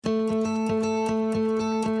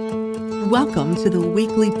Welcome to the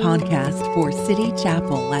weekly podcast for City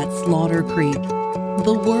Chapel at Slaughter Creek,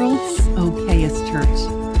 the world's okayest church,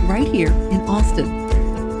 right here in Austin.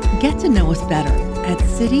 Get to know us better at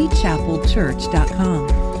citychapelchurch.com.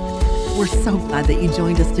 We're so glad that you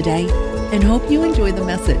joined us today and hope you enjoy the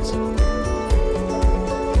message.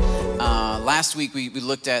 Last week we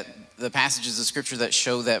looked at the passages of Scripture that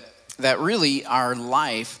show that really our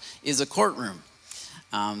life is a courtroom.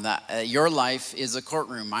 Your life is a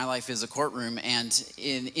courtroom, my life is a courtroom, and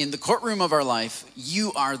in the courtroom of our life,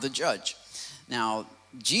 you are the judge. Now,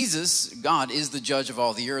 Jesus, God, is the judge of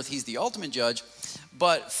all the earth. He's the ultimate judge,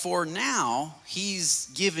 but for now, he's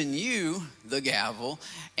given you the gavel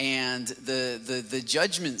and the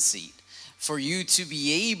judgment seat for you to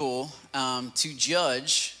be able to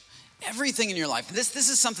judge everything in your life. This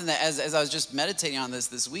is something that, as I was just meditating on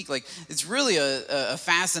this week, like it's really a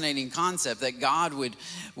fascinating concept that God would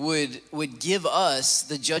give us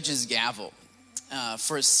the judge's gavel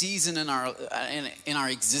for a season in our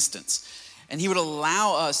existence, and He would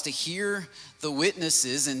allow us to hear the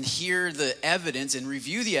witnesses and hear the evidence and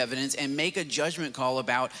review the evidence and make a judgment call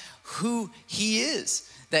about who He is.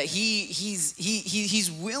 That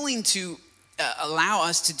He's willing to allow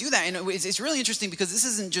us to do that. And it's really interesting because this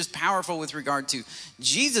isn't just powerful with regard to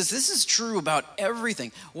Jesus. This is true about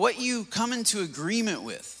everything. What you come into agreement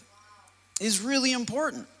with is really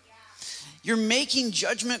important. You're making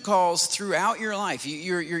judgment calls throughout your life.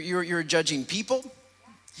 You're judging people.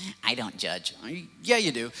 I don't judge. Yeah,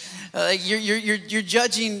 you do. You're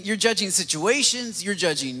judging situations. You're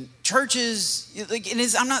judging churches.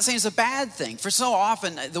 I'm not saying it's a bad thing. For so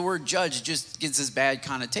often, the word judge just gets this bad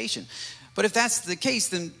connotation. But if that's the case,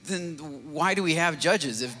 then why do we have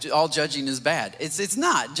judges if all judging is bad? It's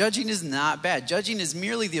not. Judging is not bad. Judging is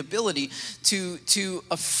merely the ability to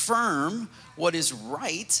affirm what is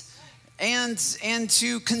right and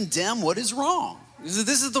to condemn what is wrong.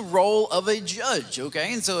 This is the role of a judge,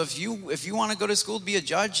 okay? And so if you want to go to school to be a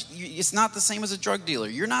judge, it's not the same as a drug dealer.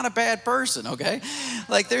 You're not a bad person, okay?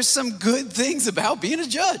 Like there's some good things about being a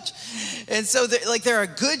judge. And so there are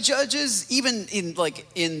good judges even in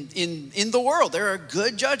the world. There are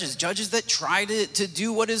good judges that try to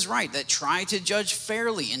do what is right, that try to judge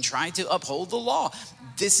fairly and try to uphold the law.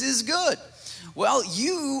 This is good. Well,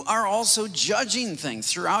 you are also judging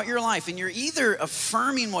things throughout your life, and you're either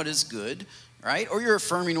affirming what is good, right? Or you're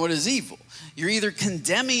affirming what is evil. You're either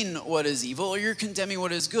condemning what is evil or you're condemning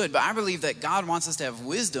what is good. But I believe that God wants us to have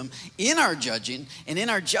wisdom in our judging and in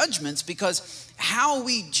our judgments, because how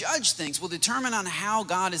we judge things will determine on how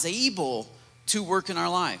God is able to work in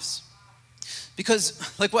our lives. Because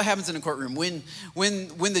like what happens in a courtroom, when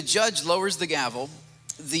the judge lowers the gavel,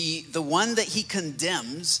 the one that he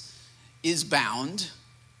condemns is bound,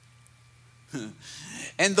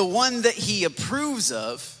 and the one that he approves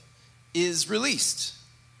of is released.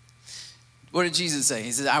 What did Jesus say?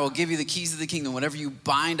 He said, I will give you the keys of the kingdom. Whatever you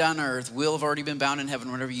bind on earth will have already been bound in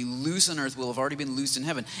heaven. Whatever you loose on earth will have already been loosed in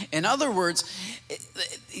heaven. In other words,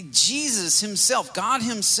 Jesus himself, God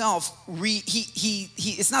himself,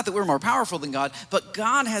 it's not that we're more powerful than God, but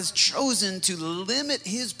God has chosen to limit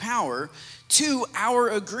his power to our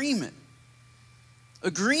agreement.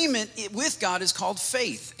 Agreement with God is called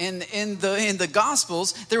faith. And in the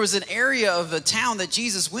Gospels, there was an area of a town that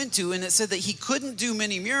Jesus went to, and it said that he couldn't do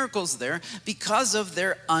many miracles there because of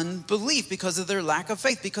their unbelief, because of their lack of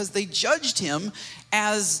faith, because they judged him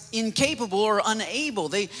as incapable or unable.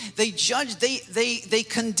 They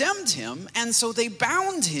condemned him, and so they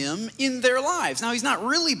bound him in their lives. Now, he's not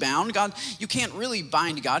really bound. God, you can't really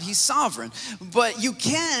bind God. He's sovereign. But you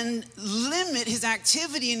can limit his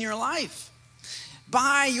activity in your life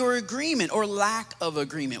by your agreement or lack of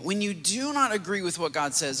agreement. When you do not agree with what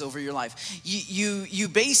God says over your life, you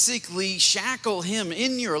basically shackle him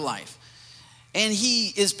in your life. And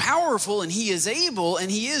he is powerful and he is able and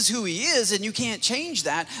he is who he is, and you can't change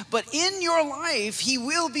that. But in your life, he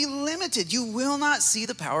will be limited. You will not see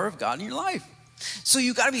the power of God in your life. So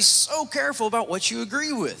you got to be so careful about what you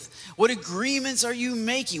agree with. What agreements are you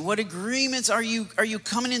making? What agreements are you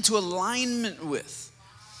coming into alignment with?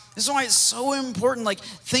 This is why it's so important, like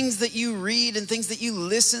things that you read and things that you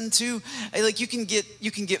listen to. Like you can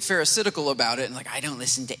get pharisaical about it and like, I don't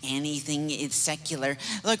listen to anything, it's secular.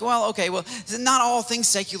 Like, well, okay, well, not all things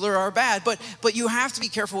secular are bad, but you have to be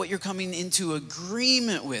careful what you're coming into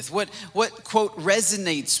agreement with. What quote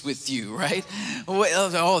resonates with you, right?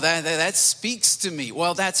 That speaks to me.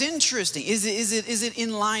 Well, that's interesting. Is it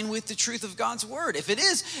in line with the truth of God's word? If it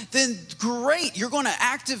is, then great. You're going to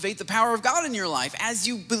activate the power of God in your life as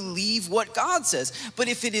you believe what God says. But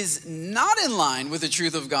if it is not in line with the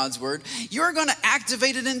truth of God's word, you're going to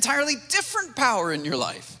activate an entirely different power in your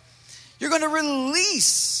life. You're going to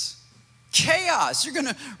release chaos. You're going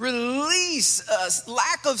to release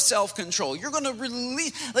lack of self-control. You're going to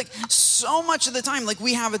release, like, so much of the time, like,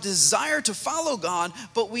 we have a desire to follow God,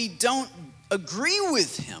 but we don't agree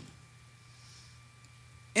with him.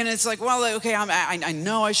 And it's like, well, okay, I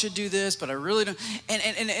know I should do this, but I really don't.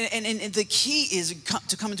 And the key is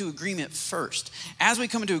to come into agreement first. As we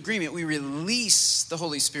come into agreement, we release the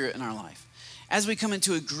Holy Spirit in our life. As we come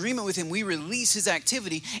into agreement with him, we release his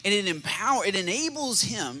activity, and it enables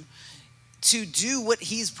him to do what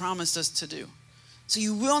he's promised us to do. So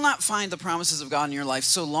you will not find the promises of God in your life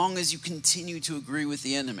so long as you continue to agree with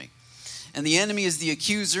the enemy. And the enemy is the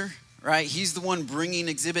accuser, right? He's the one bringing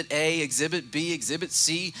exhibit A, exhibit B, exhibit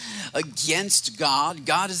C against God.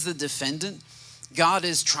 God is the defendant. God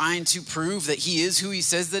is trying to prove that he is who he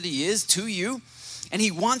says that he is to you. And he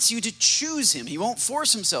wants you to choose him. He won't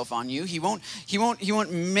force himself on you. He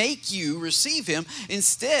won't make you receive him.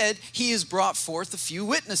 Instead, he has brought forth a few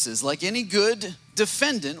witnesses. Like any good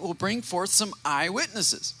defendant will bring forth some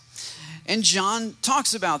eyewitnesses. And John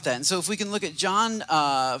talks about that. And so if we can look at John,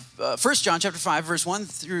 1 John chapter 5, verse 1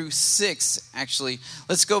 through 6, actually.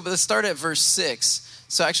 Let's start at verse 6.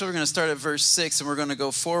 So actually we're going to start at verse 6 and we're going to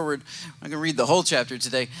go forward. I'm going to read the whole chapter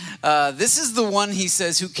today. This is the one, he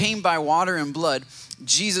says, who came by water and blood,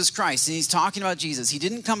 Jesus Christ. And he's talking about Jesus. He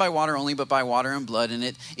didn't come by water only, but by water and blood. And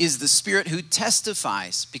it is the Spirit who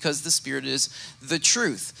testifies, because the Spirit is the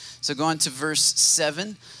truth. So go on to verse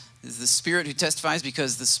 7. Is the Spirit who testifies,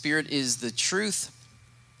 because the Spirit is the truth.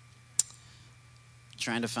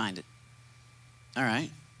 Trying to find it. All right.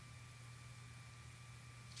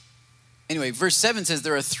 Anyway, verse 7 says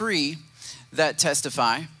there are three that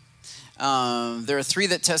testify. There are three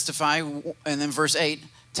that testify. And then verse 8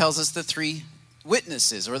 tells us the three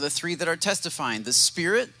witnesses, or the three that are testifying: the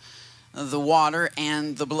Spirit, the water,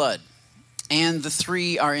 and the blood. And the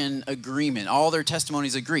three are in agreement. All their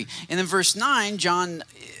testimonies agree. And then verse 9, John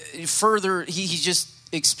further, he just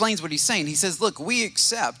explains what he's saying. He says, look, we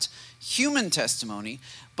accept human testimony,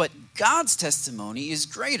 but God's testimony is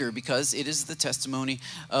greater because it is the testimony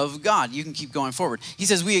of God. You can keep going forward. He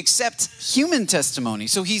says we accept human testimony.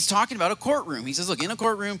 So he's talking about a courtroom. He says, look, in a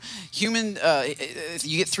courtroom, if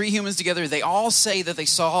you get three humans together, they all say that they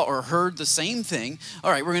saw or heard the same thing. All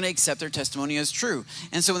right, we're going to accept their testimony as true.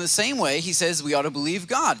 And so in the same way, he says we ought to believe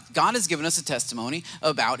God. God has given us a testimony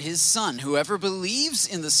about his Son. Whoever believes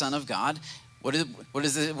in the Son of God, what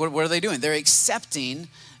are they doing? They're accepting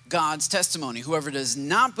God's testimony. Whoever does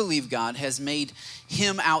not believe God has made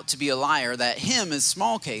him out to be a liar. That him is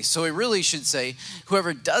small case. So it really should say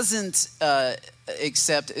whoever doesn't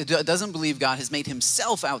doesn't believe God has made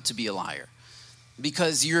himself out to be a liar.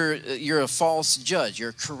 Because you're a false judge. You're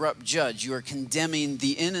a corrupt judge. You are condemning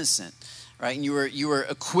the innocent, right? And you are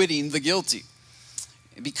acquitting the guilty.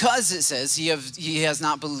 Because it says he has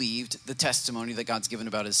not believed the testimony that God's given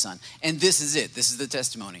about his Son. And this is it. This is the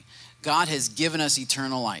testimony. God has given us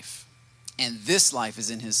eternal life, and this life is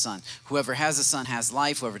in his Son. Whoever has the Son has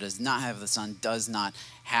life. Whoever does not have the Son does not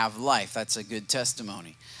have life. That's a good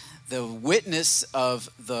testimony. The witness of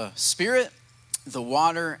the Spirit, the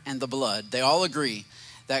water, and the blood, they all agree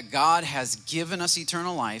that God has given us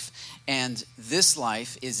eternal life, and this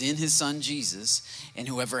life is in his Son Jesus, and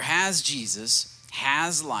whoever has Jesus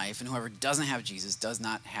has life, and whoever doesn't have Jesus does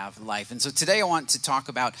not have life. And so today I want to talk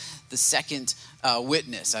about the second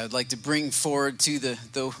witness. I would like to bring forward to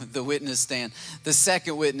the witness stand the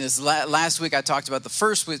second witness. Last week I talked about the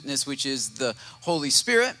first witness, which is the Holy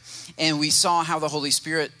Spirit, and we saw how the Holy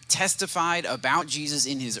Spirit testified about Jesus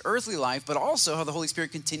in his earthly life, but also how the Holy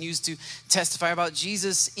Spirit continues to testify about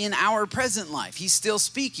Jesus in our present life. He's still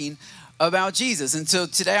speaking about Jesus. And so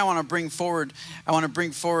today I want to bring forward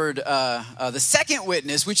the second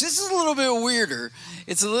witness, which this is a little bit weirder.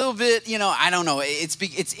 It's a little bit, I don't know.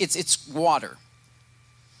 It's water.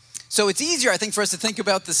 So it's easier, I think, for us to think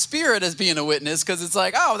about the Spirit as being a witness, because it's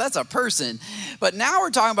like, oh, that's a person. But now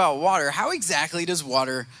we're talking about water. How exactly does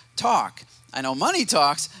water talk? I know money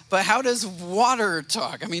talks, but how does water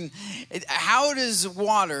talk? I mean, how does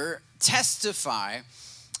water testify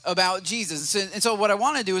about Jesus? And so what I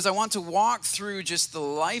want to do is I want to walk through just the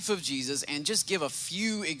life of Jesus and just give a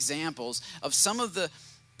few examples of some of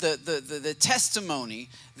the testimony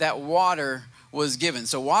that water was given.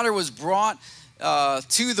 So water was brought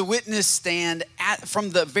to the witness stand from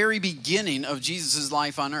the very beginning of Jesus'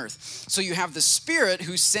 life on earth. So you have the Spirit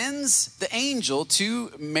who sends the angel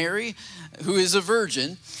to Mary, who is a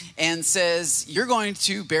virgin, and says, you're going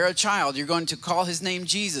to bear a child. You're going to call his name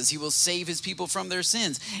Jesus. He will save his people from their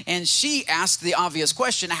sins. And she asked the obvious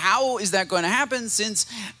question, how is that going to happen since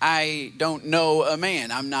I don't know a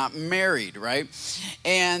man? I'm not married, right?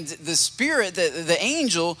 And the Spirit, the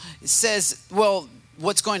angel says, well,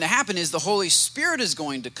 what's going to happen is the Holy Spirit is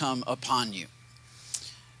going to come upon you.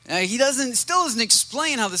 He still doesn't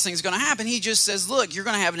explain how this thing's going to happen. He just says, look, you're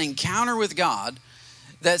going to have an encounter with God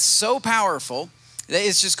that's so powerful that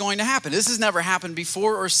it's just going to happen. This has never happened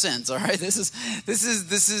before or since, all right? This is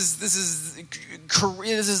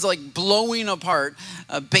like blowing apart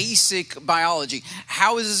basic biology.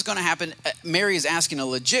 How is this going to happen? Mary is asking a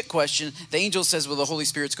legit question. The angel says, well, the Holy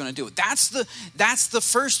Spirit's going to do it. That's the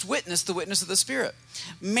first witness, the witness of the Spirit.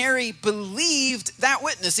 Mary believed that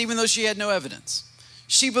witness, even though she had no evidence.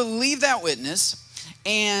 She believed that witness,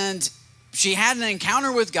 and she had an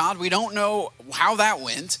encounter with God. We don't know how that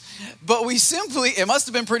went, but it must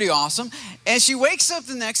have been pretty awesome. And she wakes up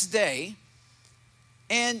the next day,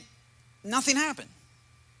 and nothing happened.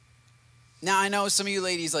 Now, I know some of you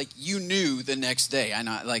ladies, like, you knew the next day. I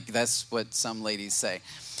know, like, that's what some ladies say.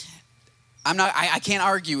 I can't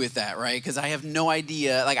argue with that, right? Because I have no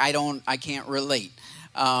idea. Like, I can't relate.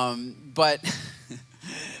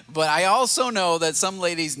 But I also know that some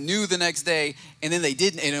ladies knew the next day, and then they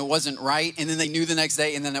didn't, and it wasn't right, and then they knew the next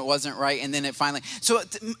day, and then it wasn't right, and then it finally. So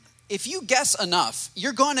if you guess enough,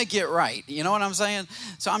 you're going to get right. You know what I'm saying?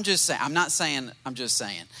 So I'm just saying. I'm not saying. I'm just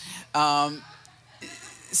saying.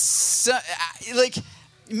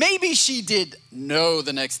 Maybe she did know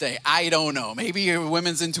the neshe day. I don't know. Maybe her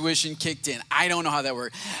women's intuition kicked in. I don't know how that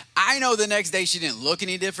worked. I know the next day she didn't look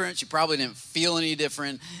any different. She probably didn't feel any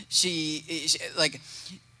different.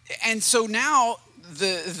 And so now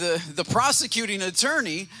the prosecuting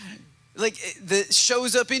attorney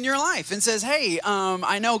shows up in your life and says, hey,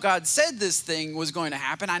 I know God said this thing was going to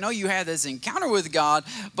happen. I know you had this encounter with God,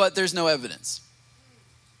 but there's no evidence.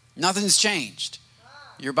 Nothing's changed.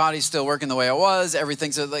 Your body's still working the way it was.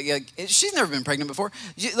 Everything's she's never been pregnant before.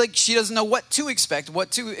 She doesn't know what to expect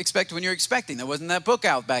when you're expecting. There wasn't that book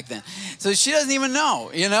out back then. So she doesn't even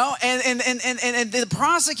know, you know? And the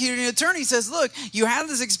prosecuting attorney says, look, you had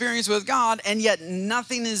this experience with God, and yet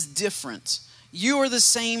nothing is different. You are the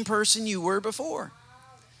same person you were before.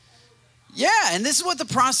 Yeah, and this is what the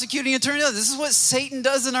prosecuting attorney does. This is what Satan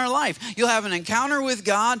does in our life. You'll have an encounter with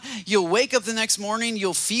God. You'll wake up the next morning.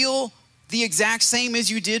 You'll feel the exact same as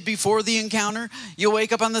you did before the encounter. You'll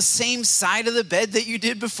wake up on the same side of the bed that you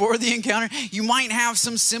did before the encounter. You might have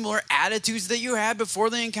some similar attitudes that you had before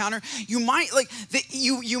the encounter. You might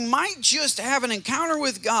you might just have an encounter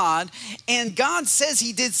with God, and God says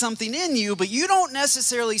he did something in you, but you don't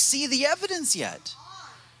necessarily see the evidence yet.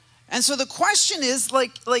 And so the question is,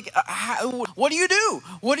 what do you do?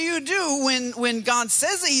 What do you do when God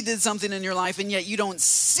says that he did something in your life, and yet you don't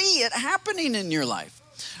see it happening in your life?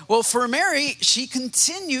 Well, for Mary, she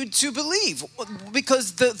continued to believe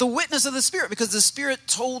because the witness of the Spirit, because the Spirit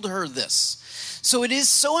told her this. So it is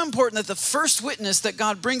so important that the first witness that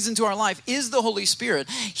God brings into our life is the Holy Spirit.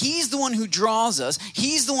 He's the one who draws us.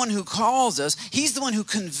 He's the one who calls us. He's the one who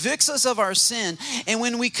convicts us of our sin. And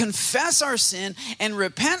when we confess our sin and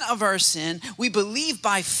repent of our sin, we believe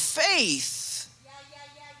by faith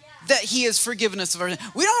that he has forgiven us of our sin.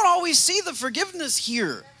 We don't always see the forgiveness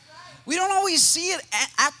here. We don't always see it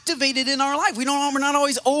activated in our life. We're not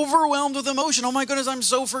always overwhelmed with emotion. Oh my goodness, I'm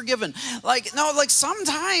so forgiven.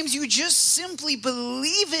 Sometimes you just simply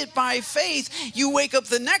believe it by faith. You wake up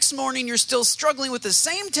the next morning, you're still struggling with the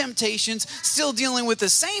same temptations, still dealing with the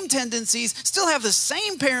same tendencies, still have the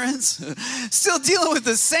same parents, still dealing with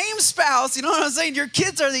the same spouse. You know what I'm saying? Your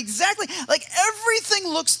kids are exactly,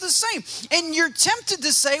 everything looks the same. And you're tempted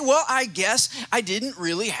to say, well, I guess I didn't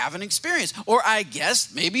really have an experience. Or I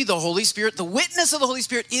guess maybe the Holy Spirit, the witness of the Holy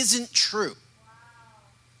Spirit isn't true.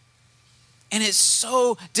 And it's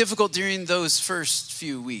so difficult during those first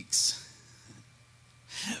few weeks.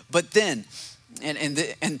 But then, and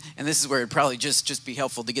this is where it'd probably just be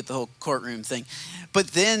helpful to get the whole courtroom thing. But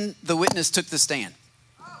then the witness took the stand.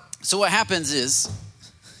 So what happens is,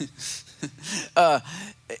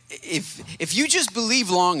 if you just believe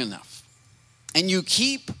long enough, and you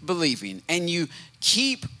keep believing, and you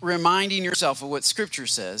keep reminding yourself of what Scripture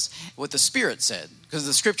says, what the Spirit said, because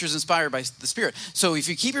the Scripture is inspired by the Spirit. So if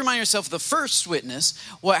you keep reminding yourself of the first witness,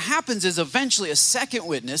 what happens is eventually a second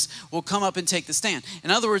witness will come up and take the stand.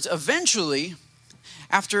 In other words, eventually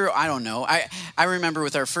After, I don't know, I remember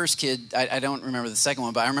with our first kid, I don't remember the second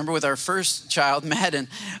one, but I remember with our first child, Madden,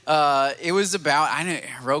 it was about,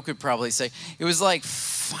 Ro could probably say, it was like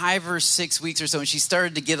 5 or 6 weeks or so, and she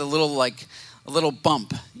started to get a little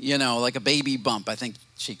bump, like a baby bump, I think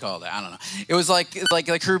she called it, I don't know. It was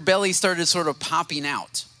like her belly started sort of popping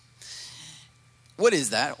out. What is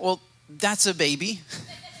that? Well, that's a baby.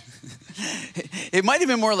 It might have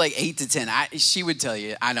been more like 8 to 10. She would tell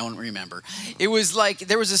you. I don't remember. It was like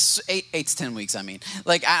there was 8 to 10 weeks. I mean,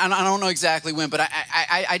 like I don't know exactly when, but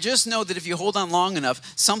I just know that if you hold on long enough,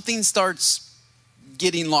 something starts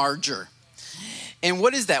getting larger. And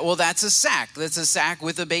what is that? Well, that's a sack. That's a sack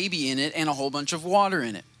with a baby in it and a whole bunch of water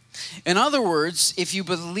in it. In other words, if you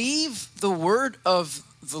believe the word of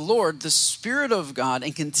the Lord, the Spirit of God,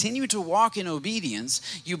 and continue to walk in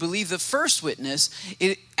obedience, you believe the first witness,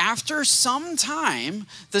 after some time,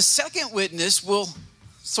 the second witness will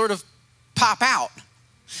sort of pop out.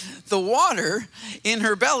 The water in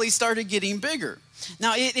her belly started getting bigger.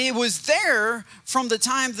 Now, it was there from the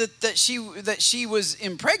time that she was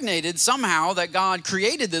impregnated somehow, that God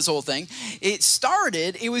created this whole thing.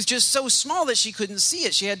 It was just so small that she couldn't see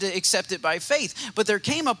it. She had to accept it by faith. But there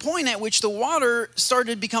came a point at which the water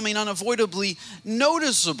started becoming unavoidably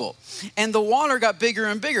noticeable. And the water got bigger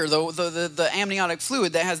and bigger, the amniotic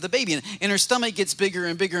fluid that has the baby in it. And her stomach gets bigger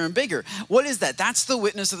and bigger and bigger. What is that? That's the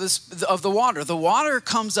witness of the water. The water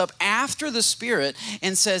comes up after the Spirit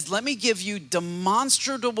and says, let me give you demonstrable,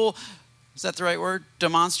 is that the right word?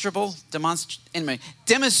 Demonstrable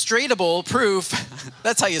proof.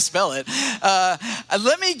 That's how you spell it.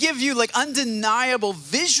 Let me give you like undeniable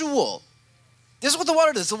visual. This is what the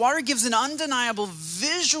water does. The water gives an undeniable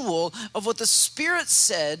visual of what the Spirit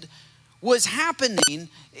said was happening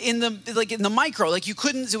in the micro. Like you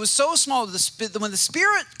couldn't, it was so small, when the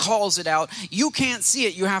Spirit calls it out, you can't see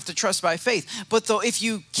it. You have to trust by faith. But though, if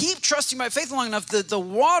you keep trusting by faith long enough, the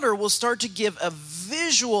water will start to give a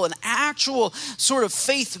visual, an actual sort of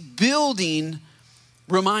faith building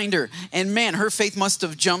reminder. And man, her faith must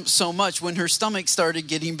have jumped so much when her stomach started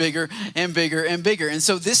getting bigger and bigger and bigger. And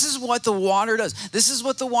so this is what the water does. This is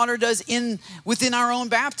what the water does within our own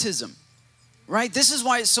baptism. Right? This is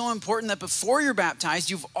why it's so important that before you're baptized,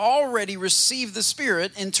 you've already received the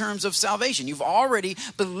Spirit in terms of salvation. You've already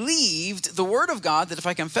believed the word of God that if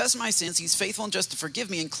I confess my sins, he's faithful and just to forgive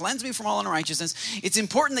me and cleanse me from all unrighteousness. It's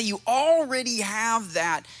important that you already have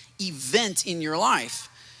that event in your life,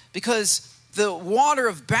 because the water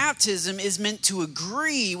of baptism is meant to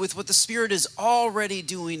agree with what the Spirit is already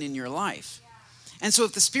doing in your life. And so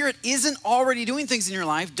if the Spirit isn't already doing things in your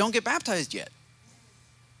life, don't get baptized yet.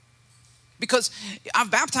 Because I've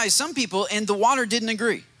baptized some people and the water didn't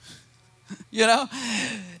agree.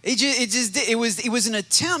 It was an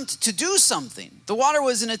attempt to do something. The water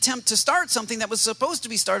was an attempt to start something that was supposed to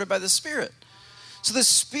be started by the Spirit. So the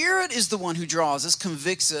Spirit is the one who draws us,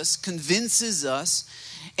 convicts us, convinces us.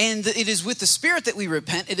 And it is with the Spirit that we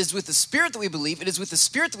repent. It is with the Spirit that we believe. It is with the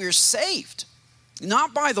Spirit that we are saved.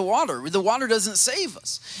 Not by the water. The water doesn't save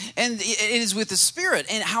us. And it is with the Spirit.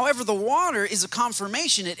 And however, the water is a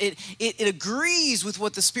confirmation. It agrees with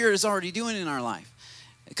what the Spirit is already doing in our life.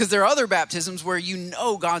 Because there are other baptisms where you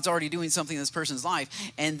know God's already doing something in this person's life,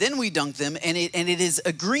 and then we dunk them, and it is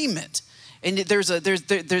agreement. And there's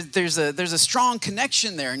a strong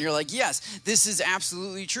connection there, and you're like, yes, this is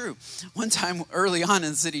absolutely true. One time early on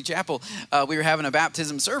in City Chapel, we were having a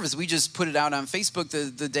baptism service. We just put it out on Facebook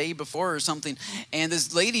the day before or something, and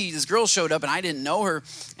this girl showed up, and I didn't know her,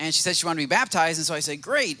 and she said she wanted to be baptized, and so I said,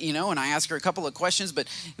 great, and I asked her a couple of questions, but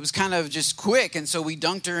it was kind of just quick, and so we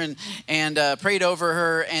dunked her and prayed over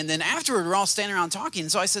her, and then afterward, we're all standing around talking,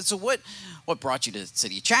 and so I said, so what brought you to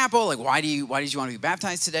City Chapel? Like, why did you want to be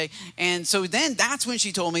baptized today? And so then that's when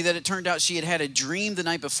she told me that it turned out she had a dream the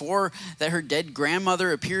night before that her dead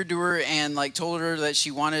grandmother appeared to her and like told her that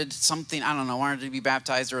she wanted something, I don't know, wanted to be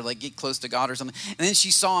baptized or like get close to God or something. And then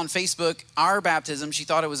she saw on Facebook our baptism. She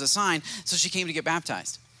thought it was a sign, so she came to get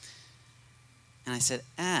baptized. And I said,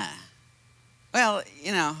 well,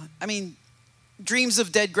 dreams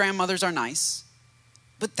of dead grandmothers are nice,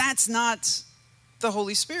 but that's not the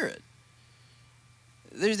Holy Spirit.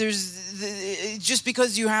 There's just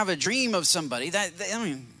because you have a dream of somebody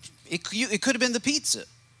it could have been the pizza,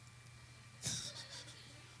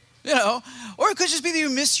 or it could just be that you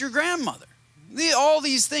miss your grandmother. All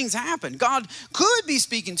these things happen. God could be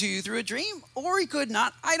speaking to you through a dream, or he could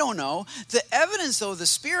not. I don't know. The evidence, though, the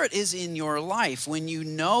Spirit is in your life when you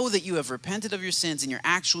know that you have repented of your sins and you're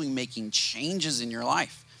actually making changes in your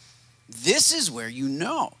life. This is where you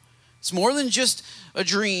know It's more than just a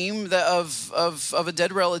dream of a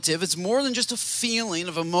dead relative. It's more than just a feeling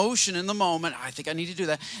of emotion in the moment. I think I need to do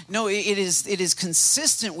that. No, it is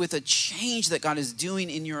consistent with a change that God is doing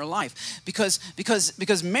in your life.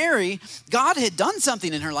 Because Mary, God had done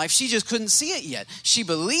something in her life. She just couldn't see it yet. She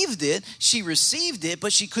believed it, she received it,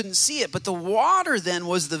 but she couldn't see it. But the water then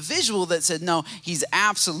was the visual that said, no, he's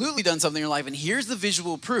absolutely done something in your life. And here's the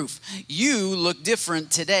visual proof. You look different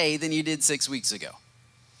today than you did 6 weeks ago.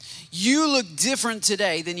 You look different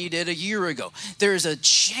today than you did a year ago. There's a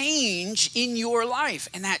change in your life.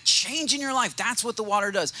 And that change in your life, that's what the water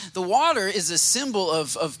does. The water is a symbol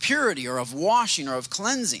of purity or of washing or of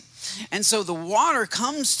cleansing. And so the water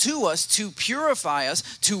comes to us to purify us,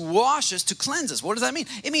 to wash us, to cleanse us. What does that mean?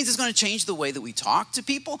 It means it's going to change the way that we talk to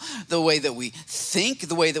people, the way that we think,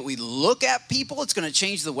 the way that we look at people. It's going to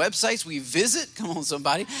change the websites we visit. Come on,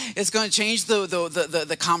 somebody. It's going to change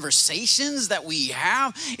the conversations that we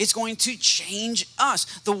have. It's going to change us.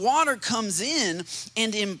 The water comes in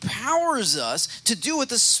and empowers us to do what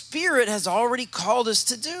the Spirit has already called us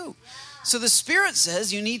to do. So the Spirit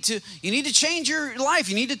says you need to change your life.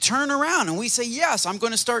 You need to turn around. And we say, yes, I'm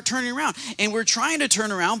going to start turning around. And we're trying to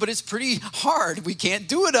turn around, but it's pretty hard. We can't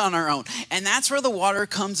do it on our own. And that's where the water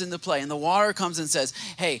comes into play. And the water comes and says,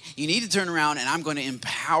 hey, you need to turn around, and I'm going to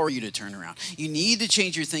empower you to turn around. You need to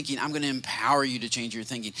change your thinking. I'm going to empower you to change your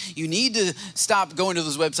thinking. You need to stop going to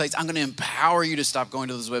those websites. I'm going to empower you to stop going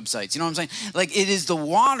to those websites. You know what I'm saying? Like, it is the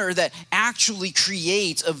water that actually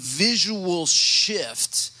creates a visual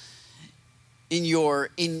shift in your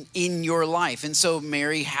life. And so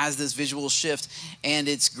Mary has this visual shift, and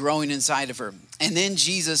it's growing inside of her. And then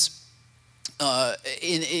Jesus,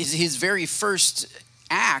 in his very first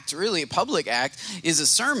act, really a public act, is a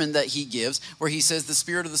sermon that he gives where he says, the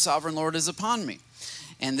Spirit of the Sovereign Lord is upon me.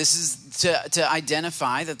 And this is to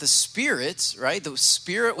identify that the Spirit, right? The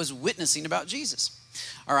Spirit was witnessing about Jesus.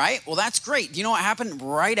 All right, well, that's great. Do you know what happened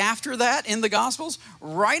right after that in the Gospels?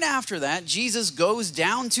 Right after that, Jesus goes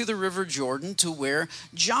down to the River Jordan to where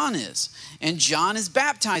John is. And John is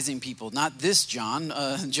baptizing people. Not this John,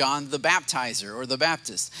 John the baptizer or the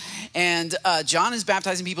Baptist. And John is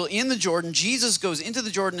baptizing people in the Jordan. Jesus goes into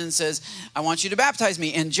the Jordan and says, I want you to baptize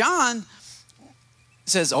me. And John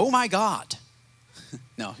says, oh my God.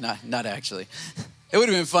 No, not actually. It would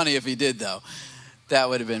have been funny if he did, though. That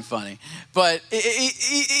would have been funny. But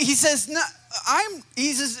he says, no,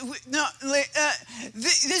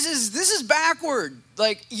 this is backward.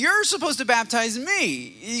 Like, you're supposed to baptize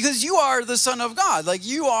me because you are the Son of God. Like,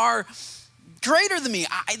 you are greater than me.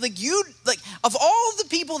 Of all the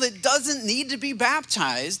people that doesn't need to be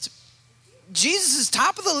baptized, Jesus is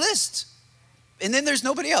top of the list. And then there's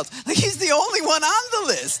nobody else. Like, he's the only one on the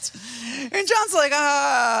list. And John's like,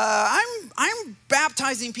 I'm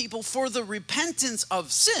baptizing people for the repentance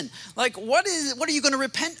of sin. Like, what are you going to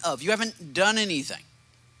repent of? You haven't done anything.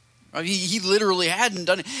 He literally hadn't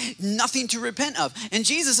done nothing to repent of. And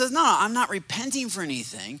Jesus says, no, I'm not repenting for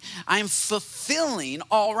anything. I'm fulfilling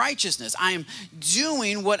all righteousness. I'm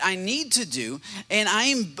doing what I need to do, and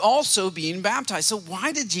I'm also being baptized. So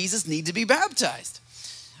why did Jesus need to be baptized?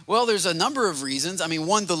 Well, there's a number of reasons. I mean,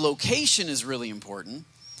 one, the location is really important.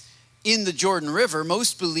 In the Jordan River,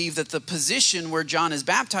 most believe that the position where John is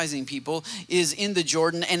baptizing people is in the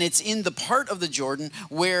Jordan, and it's in the part of the Jordan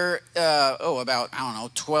where, about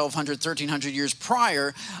 1,200, 1,300 years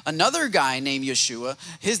prior, another guy named Yeshua,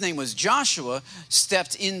 his name was Joshua,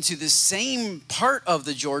 stepped into the same part of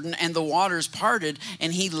the Jordan, and the waters parted,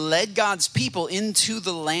 and he led God's people into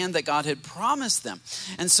the land that God had promised them.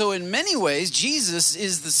 And so in many ways, Jesus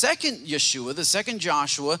is the second Yeshua, the second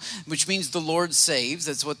Joshua, which means the Lord saves.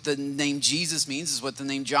 That's what the name Jesus means, is what the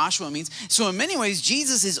name Joshua means. So in many ways,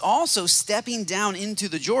 Jesus is also stepping down into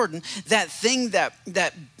the Jordan, that thing, that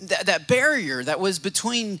barrier that was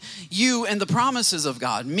between you and the promises of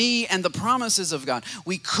God, me and the promises of God.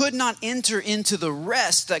 We could not enter into the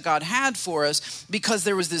rest that God had for us because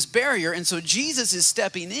there was this barrier. And so Jesus is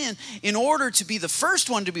stepping in order to be the first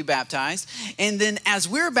one to be baptized. And then as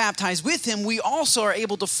we're baptized with him, we also are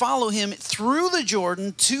able to follow him through the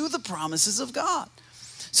Jordan to the promises of God.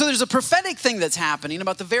 So there's a prophetic thing that's happening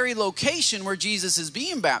about the very location where Jesus is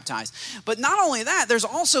being baptized. But not only that, there's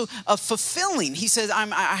also a fulfilling. He says, I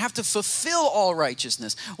have to fulfill all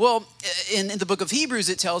righteousness. Well, in the book of Hebrews,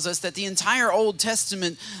 it tells us that the entire Old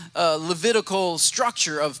Testament Levitical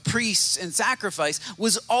structure of priests and sacrifice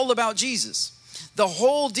was all about Jesus. The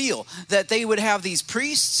whole deal that they would have these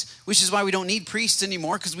priests, which is why we don't need priests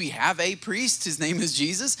anymore because we have a priest. His name is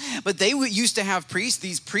Jesus. But they used to have priests.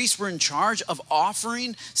 These priests were in charge of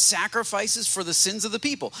offering sacrifices for the sins of the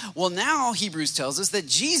people. Well, now Hebrews tells us that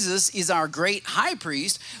Jesus is our great high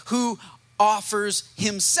priest who offers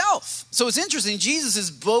himself. So it's interesting. Jesus is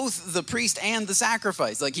both the priest and the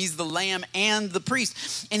sacrifice. Like he's the lamb and the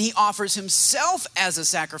priest. And he offers himself as a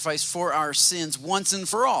sacrifice for our sins once and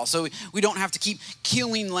for all. So we don't have to keep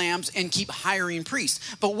killing lambs and keep hiring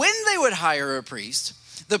priests. But when they would hire a priest,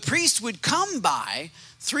 the priest would come by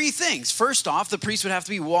three things. First off, the priest would have to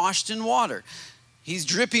be washed in water. He's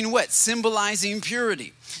dripping wet, symbolizing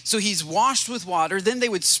purity. So he's washed with water. Then they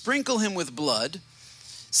would sprinkle him with blood,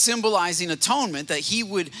 symbolizing atonement, that he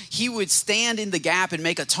would stand in the gap and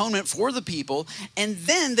make atonement for the people. And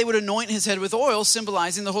then they would anoint his head with oil,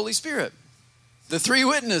 symbolizing the Holy Spirit. The three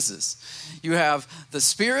witnesses. You have the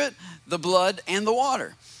Spirit, the blood, and the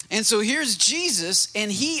water. And so here's Jesus, and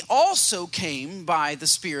he also came by the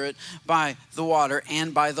Spirit, by the water,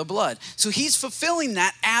 and by the blood. So he's fulfilling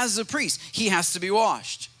that as a priest. He has to be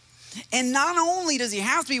washed. And not only does he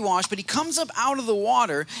have to be washed, but he comes up out of the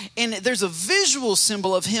water, and there's a visual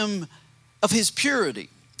symbol of him, of his purity.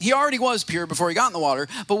 He already was pure before he got in the water,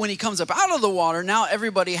 but when he comes up out of the water, now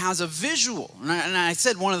everybody has a visual. And I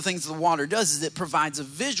said one of the things the water does is it provides a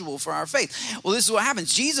visual for our faith. Well, this is what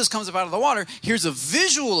happens. Jesus comes up out of the water. Here's a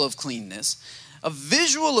visual of cleanness, a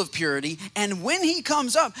visual of purity, and when he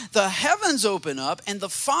comes up, the heavens open up, and the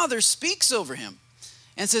Father speaks over him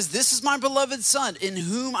and says, "This is my beloved Son, in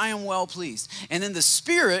whom I am well pleased." And then the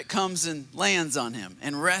Spirit comes and lands on him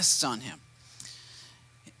and rests on him.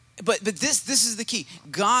 But this is the key.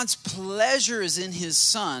 God's pleasure is in his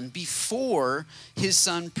Son before his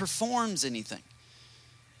Son performs anything.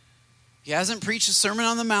 He hasn't preached a Sermon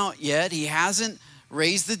on the Mount yet. He hasn't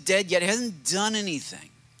raised the dead yet. He hasn't done anything.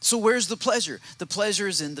 So where's the pleasure? The pleasure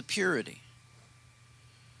is in the purity.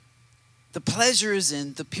 The pleasure is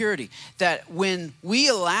in the purity. That when we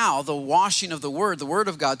allow the washing of the Word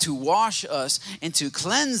of God, to wash us and to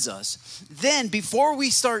cleanse us, then before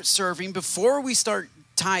we start serving, before we start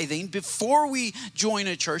tithing, before we join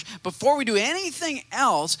a church, before we do anything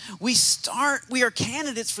else, we are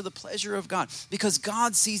candidates for the pleasure of God, because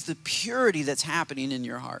God sees the purity that's happening in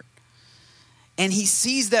your heart. And he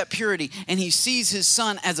sees that purity, and he sees his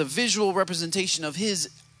Son as a visual representation of his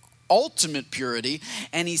ultimate purity,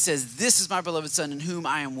 and he says, "This is my beloved Son, in whom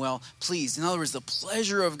I am well pleased." In other words, the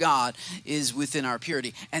pleasure of God is within our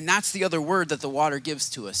purity. And that's the other word that the water gives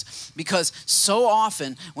to us. Because so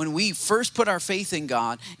often when we first put our faith in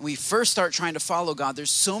God and we first start trying to follow God, there's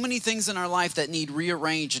so many things in our life that need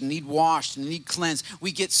rearranged and need washed and need cleansed.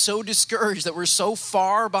 We get so discouraged that we're so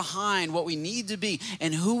far behind what we need to be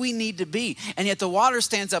and who we need to be. And yet the water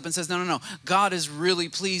stands up and says, no. God is really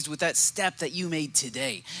pleased with that step that you made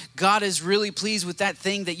today. God is really pleased with that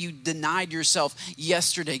thing that you denied yourself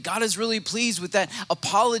yesterday. God is really pleased with that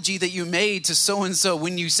apology that you made to so-and-so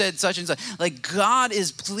when you said such and such. Like, God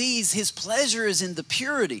is pleased. His pleasure is in the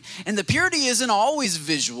purity. And the purity isn't always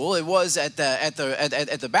visual. It was at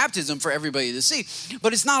the baptism for everybody to see.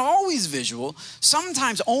 But it's not always visual.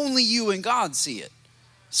 Sometimes only you and God see it.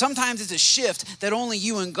 Sometimes it's a shift that only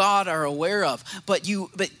you and God are aware of. But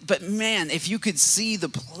man, if you could see the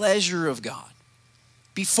pleasure of God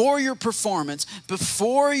before your performance,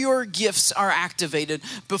 before your gifts are activated,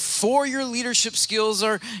 before your leadership skills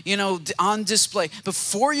are, on display,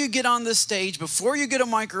 before you get on the stage, before you get a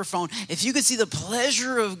microphone, if you could see the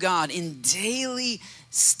pleasure of God in daily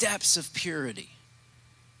steps of purity,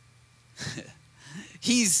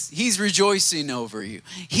 He's rejoicing over you.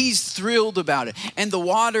 He's thrilled about it. And the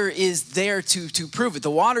water is there to prove it.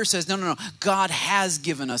 The water says, no. God has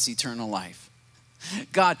given us eternal life.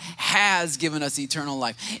 God has given us eternal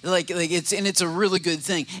life. It's a really good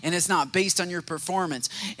thing. And it's not based on your performance.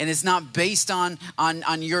 And it's not based on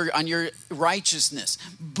your righteousness.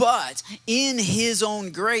 But in his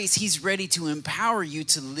own grace, he's ready to empower you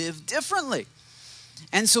to live differently.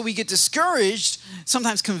 And so we get discouraged.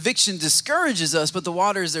 Sometimes conviction discourages us, but the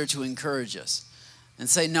water is there to encourage us and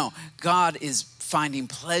say, no, God is finding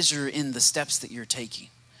pleasure in the steps that you're taking.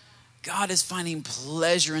 God is finding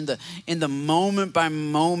pleasure in the moment by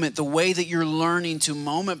moment, the way that you're learning to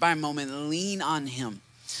moment by moment lean on him.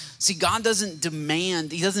 See, God doesn't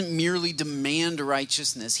demand, he doesn't merely demand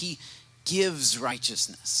righteousness. He gives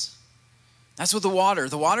righteousness. That's what the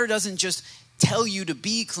water doesn't just tell you to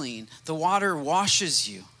be clean. The water washes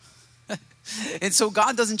you. And so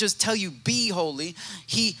God doesn't just tell you be holy.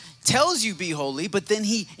 He tells you be holy, but then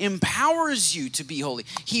he empowers you to be holy.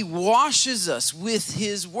 He washes us with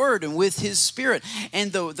his word and with his spirit.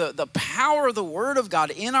 And the power of the word of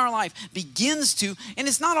God in our life begins to, and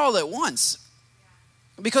it's not all at once.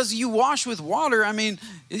 Because you wash with water, I mean,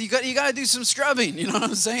 you got to do some scrubbing, you know what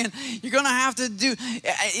I'm saying? You're going to have to do,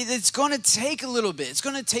 it's going to take a little bit. It's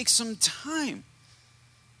going to take some time.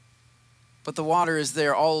 But the water is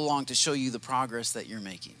there all along to show you the progress that you're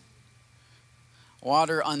making.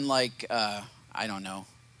 Water, unlike,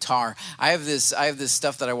 tar. I have this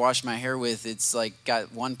stuff that I wash my hair with. It's like got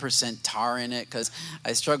 1% tar in it because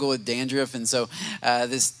I struggle with dandruff. And so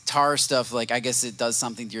this tar stuff, like I guess it does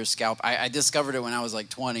something to your scalp. I discovered it when I was like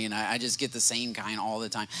 20 and I just get the same kind all the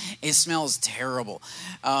time. It smells terrible.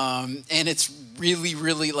 And it's really,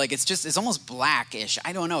 really like, it's almost blackish.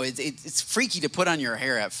 I don't know. It's freaky to put on your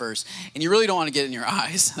hair at first. And you really don't want to get it in your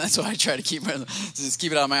eyes. That's why I try to keep it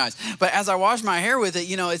out of my eyes. But as I wash my hair with it,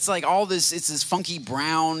 it's like it's this funky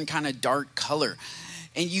brown kind of dark color,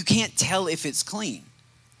 and you can't tell if it's clean.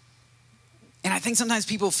 And I think sometimes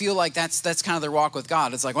people feel like that's kind of their walk with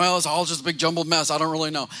God. It's like, well, it's all just a big jumbled mess. I don't really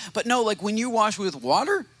know. But no, like when you wash with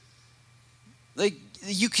water, like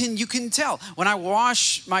you can tell. When I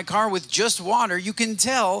wash my car with just water, you can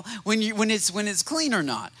tell when it's clean or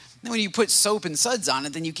not. And when you put soap and suds on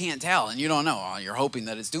it, then you can't tell, and you don't know. Oh, you're hoping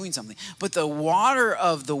that it's doing something. But the water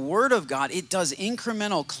of the Word of God, it does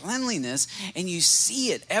incremental cleanliness, and you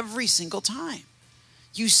see it every single time.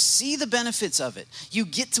 You see the benefits of it. You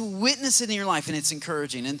get to witness it in your life, and it's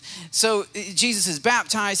encouraging. And so Jesus is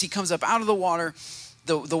baptized. He comes up out of the water.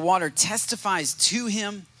 The water testifies to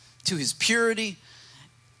him, to his purity,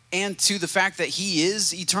 and to the fact that he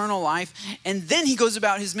is eternal life. And then he goes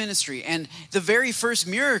about his ministry. And the very first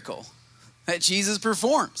miracle that Jesus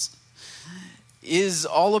performs is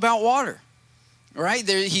all about water. Right?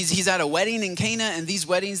 He's at a wedding in Cana, and these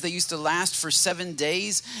weddings, they used to last for 7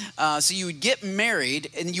 days. So you would get married,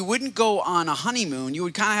 and you wouldn't go on a honeymoon. You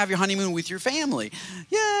would kind of have your honeymoon with your family.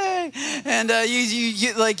 Yay! And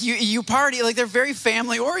you party, like they're very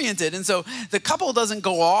family oriented. And so the couple doesn't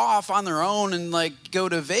go off on their own and like go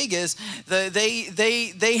to Vegas.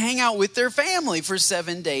 They hang out with their family for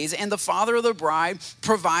 7 days, and the father of the bride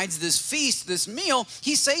provides this feast, this meal.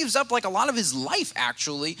 He saves up like a lot of his life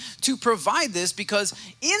actually to provide this, because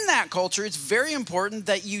in that culture, it's very important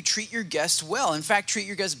that you treat your guests well. In fact, treat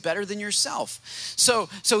your guests better than yourself. So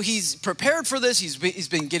he's prepared for this. He's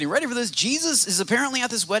been getting ready for this. Jesus is apparently at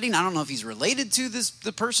this wedding. I don't know if he's related to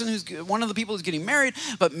the person who's one of the people who's getting married,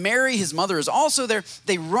 but Mary, his mother, is also there.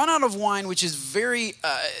 They run out of wine, which is very,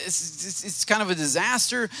 it's kind of a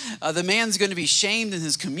disaster. The man's going to be shamed in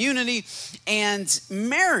his community. And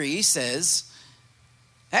Mary says,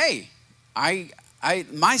 hey,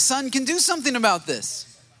 my son can do something about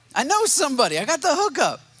this. I know somebody. I got the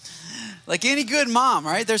hookup. Like any good mom,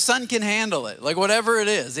 right? Their son can handle it. Like whatever it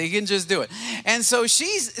is, he can just do it. And so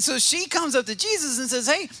she comes up to Jesus and says,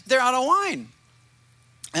 hey, they're out of wine.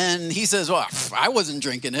 And he says, well, I wasn't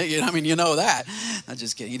drinking it. You know that. I'm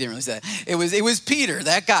just kidding. He didn't really say that. It was Peter,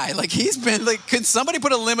 that guy. Like he's been like, can somebody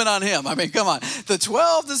put a limit on him? I mean, come on. The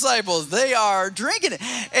 12 disciples, they are drinking it.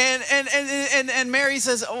 And Mary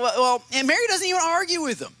says, well, and Mary doesn't even argue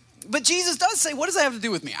with him. But Jesus does say, what does that have to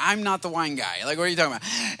do with me? I'm not the wine guy. Like, what are you talking about?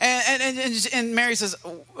 And Mary says,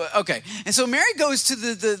 okay. And so Mary goes to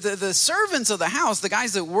the servants of the house, the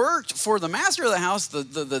guys that worked for the master of the house,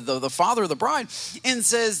 the father of the bride, and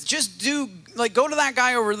says, just go to that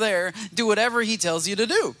guy over there, do whatever he tells you to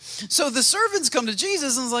do. So the servants come to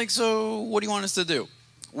Jesus and is like, so what do you want us to do?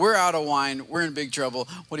 We're out of wine. We're in big trouble.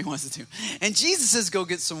 What do you want us to do? And Jesus says, go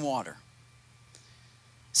get some water.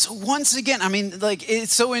 So once again, I mean, like,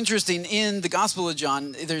 it's so interesting. In the Gospel of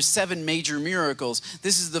John, there's 7 major miracles.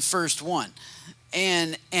 This is the first one.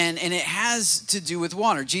 And it has to do with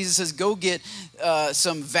water. Jesus says, go get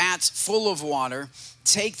some vats full of water,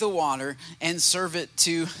 take the and serve it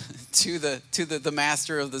to the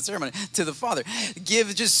master of the ceremony, to the father.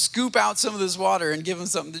 Just scoop out some of this water and give him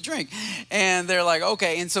something to drink. And they're like,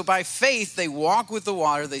 okay. And so by faith, they walk with the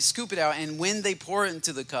water, they scoop it out, and when they pour it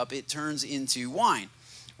into the cup, it turns into wine.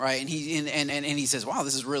 Right, and he says, wow,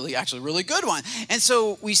 this is actually really good wine. And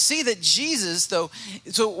so we see that Jesus,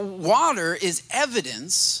 so water is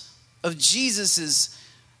evidence of Jesus's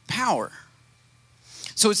power.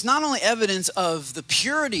 So it's not only evidence of the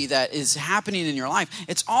purity that is happening in your life,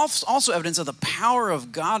 it's also evidence of the power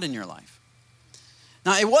of God in your life.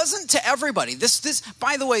 Now, it wasn't to everybody. This,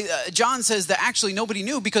 by the way, John says that actually nobody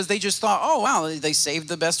knew, because they just thought, oh, wow, they saved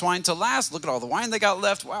the best wine to last. Look at all the wine they got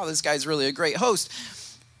left. Wow, this guy's really a great host.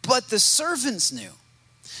 But the servants knew.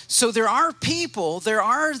 So there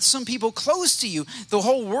are some people close to you. The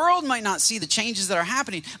whole world might not see the changes that are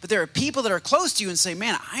happening, but there are people that are close to you and say,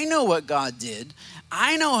 man, I know what God did.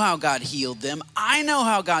 I know how God healed them. I know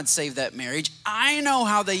how God saved that marriage. I know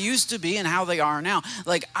how they used to be and how they are now.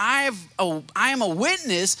 Like I am a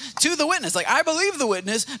witness to the witness. Like I believe the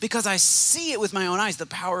witness because I see it with my own eyes, the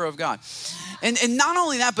power of God. And not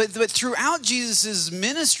only that, but throughout Jesus'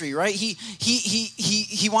 ministry, right?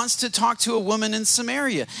 He wants to talk to a woman in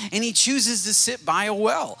Samaria, and he chooses to sit by a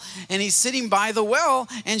well. And he's sitting by the well,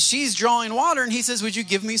 and she's drawing water, and he says, would you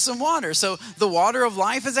give me some water? So the water of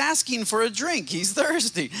life is asking for a drink. He's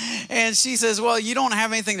thirsty. And she says, well, you don't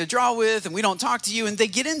have anything to draw with, and we don't talk to you. And they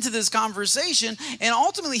get into this conversation, and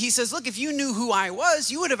ultimately he says, look, if you knew who I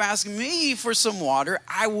was, you would have asked me for some water.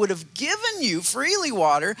 I would have given you freely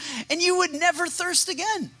water, and you would never thirst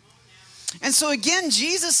again. And so again,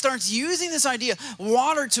 Jesus starts using this idea,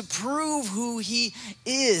 water, to prove who he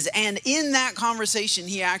is. And in that conversation,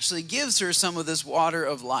 he actually gives her some of this water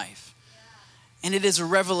of life. And it is a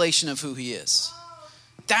revelation of who he is.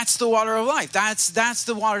 That's the water of life. That's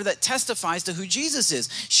the water that testifies to who Jesus is.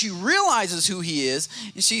 She realizes who he is,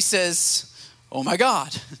 and she says, oh my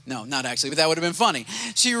God. No, not actually, but that would have been funny.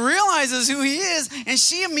 She realizes who he is, and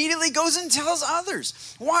she immediately goes and tells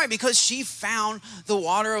others. Why? Because she found the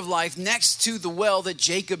water of life next to the well that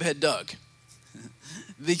Jacob had dug.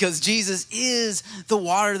 Because Jesus is the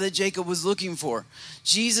water that Jacob was looking for.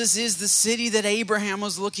 Jesus is the city that Abraham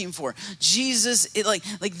was looking for. Jesus,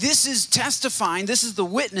 this is testifying. This is the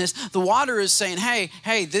witness. The water is saying,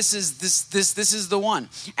 hey, this is the one.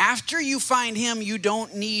 After you find him, you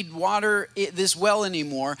don't need water, this well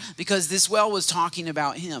anymore, because this well was talking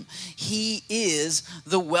about him. He is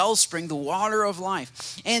the wellspring, the water of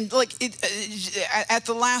life. And at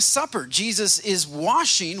the Last Supper, Jesus is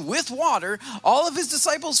washing with water all of his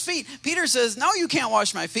disciples' feet. Peter says, no, you can't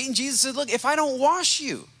wash my feet. And Jesus said, look, if I don't wash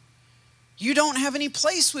you, you don't have any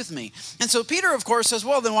place with me. And so Peter, of course, says,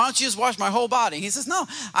 well, then why don't you just wash my whole body? He says, no,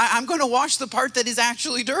 I'm going to wash the part that is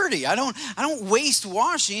actually dirty. I don't waste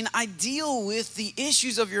washing. I deal with the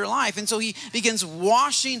issues of your life. And so he begins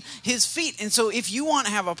washing his feet. And so if you want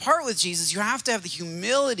to have a part with Jesus, you have to have the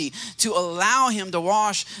humility to allow him to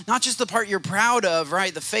wash not just the part you're proud of,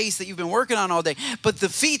 right? The face that you've been working on all day, but the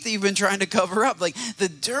feet that you've been trying to cover up. Like the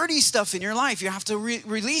dirty stuff in your life, you have to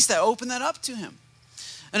release that, open that up to him.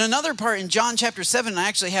 And another part in John chapter 7, I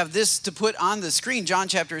actually have this to put on the screen. John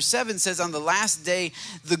chapter 7 says, on the last day,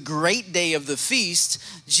 the great day of the feast,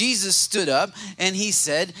 Jesus stood up and he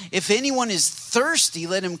said, if anyone is thirsty,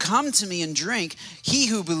 let him come to me and drink. He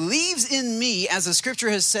who believes in me, as the scripture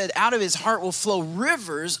has said, out of his heart will flow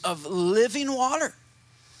rivers of living water.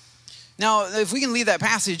 Now, if we can leave that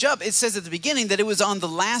passage up, it says at the beginning that it was on the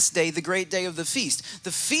last day, the great day of the feast.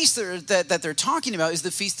 The feast that they're talking about is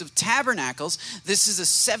the Feast of Tabernacles. This is a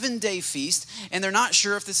 7-day feast, and they're not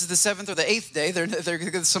sure if this is the 7th or the 8th day.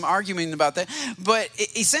 There's some arguing about that. But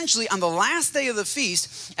essentially, on the last day of the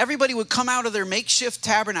feast, everybody would come out of their makeshift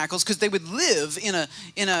tabernacles because they would live in a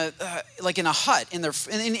hut.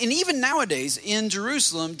 And even nowadays in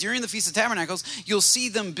Jerusalem, during the Feast of Tabernacles, you'll see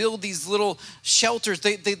them build these little shelters.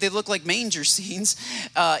 They look like manger scenes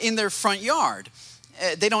in their front yard.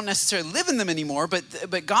 They don't necessarily live in them anymore,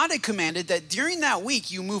 but God had commanded that during that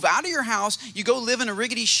week, you move out of your house, you go live in a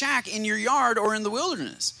rickety shack in your yard or in the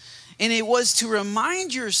wilderness. And it was to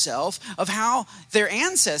remind yourself of how their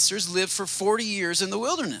ancestors lived for 40 years in the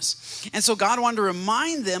wilderness. And so God wanted to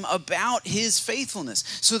remind them about his faithfulness.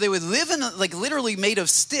 So they would live in literally made of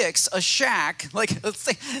sticks, a shack. Like, let's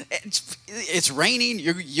say it's raining,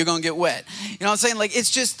 you're going to get wet. You know what I'm saying? Like, it's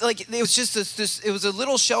just like, it was just this, it was a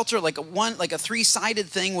little shelter, like a 3-sided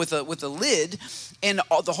thing with a lid. And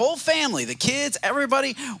the whole family, the kids,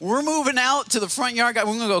 everybody, we're moving out to the front yard. We're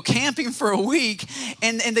going to go camping for a week.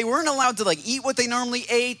 And they weren't allowed to eat what they normally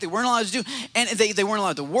ate. They weren't allowed to do, and they weren't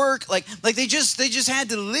allowed to work. Like they just had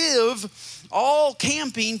to live all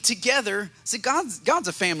camping together. So God's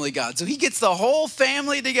a family God. So he gets the whole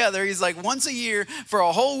family together. He's like, once a year for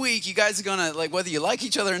a whole week, you guys are going to, whether you like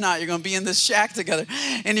each other or not, you're going to be in this shack together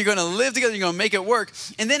and you're going to live together. You're going to make it work.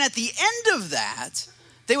 And then at the end of that,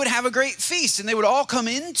 they would have a great feast, and they would all come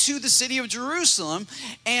into the city of Jerusalem,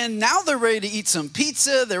 and now they're ready to eat some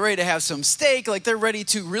pizza, they're ready to have some steak, they're ready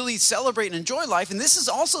to really celebrate and enjoy life. And this is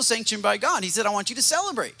also sanctioned by God. He said, I want you to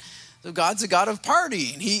celebrate. So God's a God of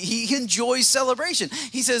partying. He enjoys celebration.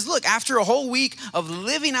 He says, look, after a whole week of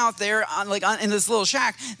living out there in this little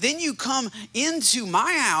shack, then you come into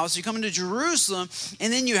my house, you come into Jerusalem,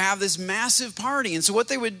 and then you have this massive party. And so what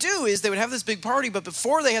they would do is they would have this big party, but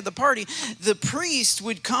before they had the party, the priest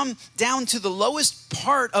would come down to the lowest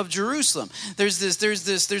part of Jerusalem. There's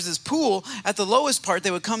this pool at the lowest part. They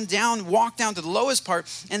would come down, walk down to the lowest part,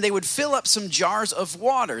 and they would fill up some jars of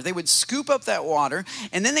water. They would scoop up that water,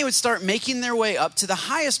 and then they would start making their way up to the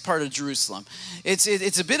highest part of Jerusalem. It's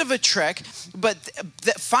a bit of a trek, but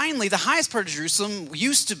finally, the highest part of Jerusalem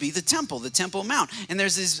used to be the Temple Mount. And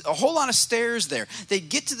there's a whole lot of stairs there. They'd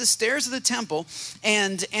get to the stairs of the temple,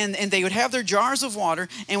 and they would have their jars of water,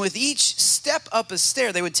 and with each step up a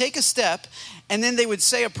stair, they would take a step, and then they would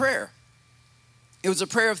say a prayer. It was a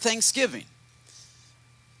prayer of thanksgiving.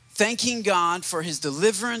 Thanking God for his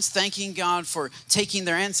deliverance, thanking God for taking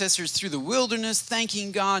their ancestors through the wilderness,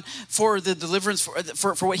 thanking God for the deliverance,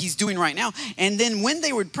 for what he's doing right now. And then when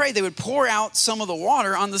they would pray, they would pour out some of the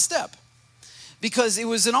water on the step, because it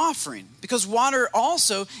was an offering. Because water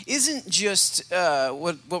also isn't just,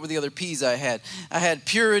 what were the other P's I had? I had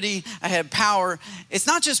purity, I had power. It's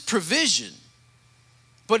not just provision,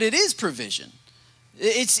 but it is provision.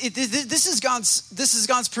 This is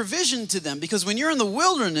God's provision to them, because when you're in the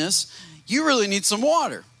wilderness, you really need some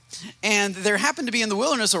water. And there happened to be in the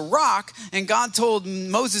wilderness a rock, and God told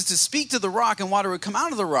Moses to speak to the rock, and water would come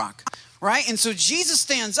out of the rock. Right? And so Jesus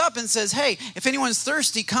stands up and says, hey, if anyone's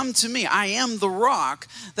thirsty, come to me. I am the rock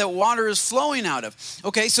that water is flowing out of.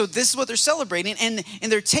 Okay, so this is what they're celebrating. And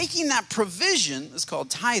they're taking that provision, it's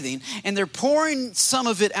called tithing, and they're pouring some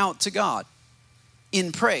of it out to God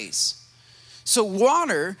in praise. So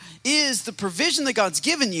water is the provision that God's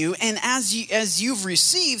given you, and as you've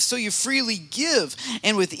received, so you freely give.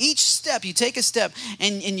 And with each step, you take a step,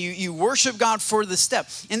 and you worship God for the step.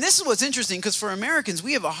 And this is what's interesting, because for Americans,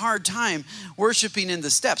 we have a hard time worshiping in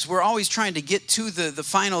the steps. We're always trying to get to the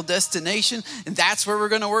final destination, and that's where we're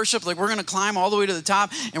going to worship. Like, we're going to climb all the way to the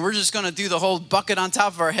top, and we're just going to do the whole bucket on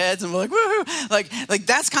top of our heads, and we're like, woohoo! Like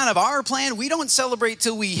that's kind of our plan. We don't celebrate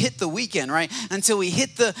till we hit the weekend, right? Until we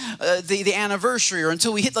hit the anniversary, or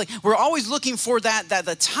until we hit, we're always looking for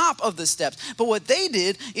the top of the steps. But what they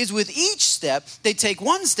did is, with each step, they take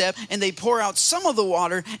one step and they pour out some of the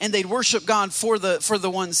water, and they'd worship God for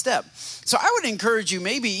the one step. So I would encourage you,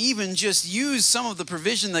 maybe even just use some of the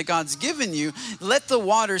provision that God's given you. Let the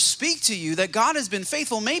water speak to you that God has been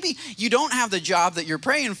faithful. Maybe you don't have the job that you're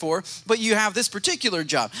praying for, but you have this particular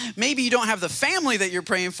job. Maybe you don't have the family that you're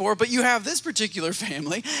praying for, but you have this particular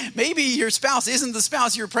family. Maybe your spouse isn't the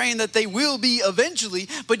spouse you're praying that they will be eventually,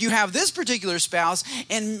 but you have this particular spouse.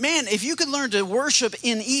 And man, if you could learn to worship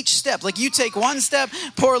in each step, like you take one step,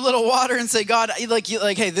 pour a little water, and say, God, hey,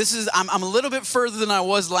 this is, I'm a little bit further than I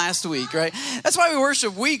was last week, right? That's why we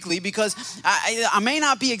worship weekly, because I may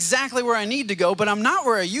not be exactly where I need to go, but I'm not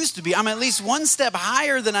where I used to be. I'm at least one step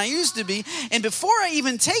higher than I used to be. And before I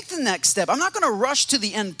even take the next step, I'm not going to rush to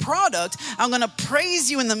the end product. I'm going to praise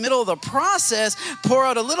you in the middle of the process, pour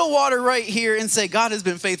out a little water right here, and say, God has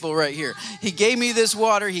been faithful right here. He gave me this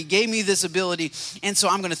water. He gave me this ability. And so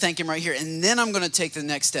I'm going to thank him right here. And then I'm going to take the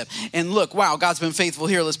next step. And look, wow, God's been faithful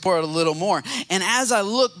here. Let's pour out a little more. And as I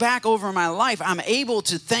look back over my life, I'm able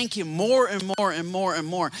to thank him more and more and more and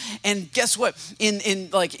more. And guess what? In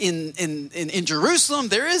Jerusalem,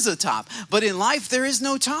 there is a top. But in life, there is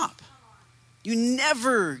no top. You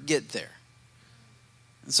never get there.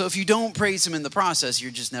 And so if you don't praise him in the process,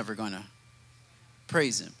 you're just never going to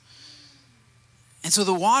praise him. And so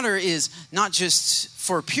the water is not just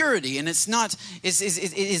for purity, and it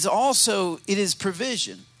is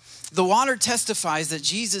provision. The water testifies that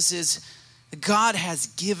God has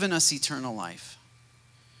given us eternal life.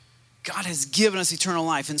 God has given us eternal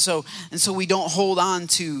life. And so we don't hold on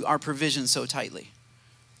to our provision so tightly.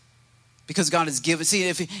 Because God has given. See,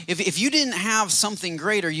 if you didn't have something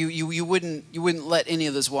greater, you wouldn't let any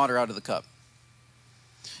of this water out of the cup.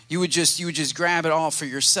 You would just grab it all for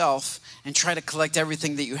yourself and try to collect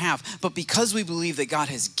everything that you have. But because we believe that God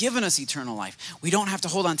has given us eternal life, we don't have to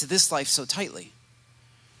hold on to this life so tightly.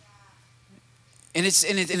 And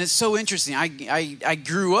it's so interesting. I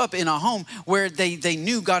grew up in a home where they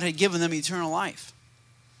knew God had given them eternal life.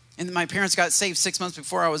 And my parents got saved 6 months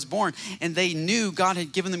before I was born, and they knew God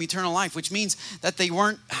had given them eternal life, which means that they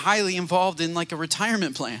weren't highly involved in like a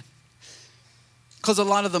retirement plan. Because a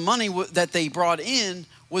lot of the money that they brought in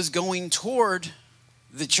was going toward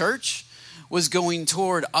the church, was going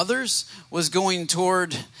toward others, was going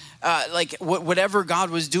toward whatever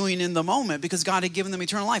God was doing in the moment, because God had given them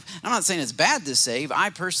eternal life. I'm not saying it's bad to save.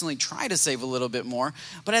 I personally try to save a little bit more.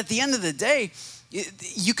 But at the end of the day,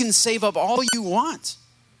 you can save up all you want.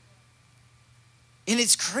 And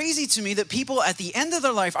it's crazy to me that people at the end of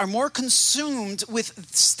their life are more consumed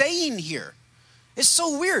with staying here. It's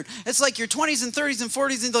so weird. It's like your 20s and 30s and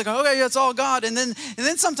 40s, and they're like, okay, that's all God. And then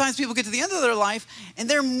sometimes people get to the end of their life and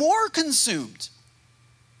they're more consumed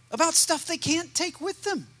about stuff they can't take with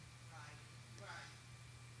them.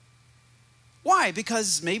 Why?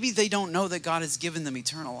 Because maybe they don't know that God has given them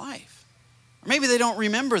eternal life. Or maybe they don't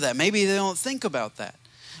remember that. Maybe they don't think about that.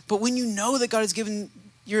 But when you know that God has given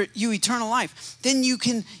you eternal life, then you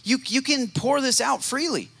can pour this out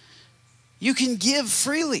freely. You can give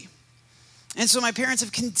freely. And so my parents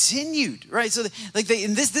have continued, right? So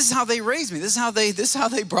and this is how they raised me. This is how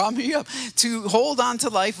they brought me up, to hold on to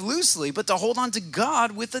life loosely, but to hold on to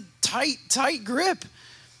God with a tight grip.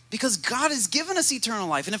 Because God has given us eternal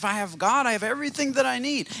life. And if I have God, I have everything that I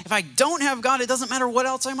need. If I don't have God, it doesn't matter what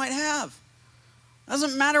else I might have. It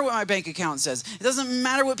doesn't matter what my bank account says. It doesn't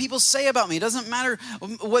matter what people say about me. It doesn't matter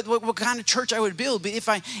what kind of church I would build. But if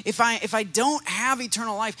I don't have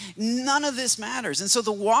eternal life, none of this matters. And so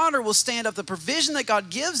the water will stand up. The provision that God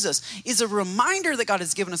gives us is a reminder that God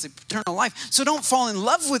has given us eternal life. So don't fall in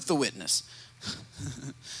love with the witness.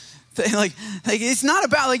 like it's not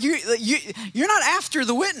about you're not after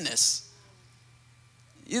the witness.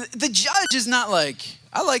 The judge is not like,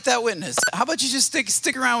 I like that witness. How about you just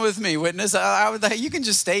stick around with me, witness? You can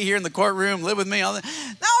just stay here in the courtroom, live with me. No,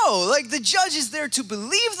 the judge is there to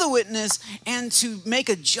believe the witness and to make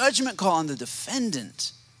a judgment call on the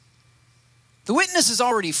defendant. The witness is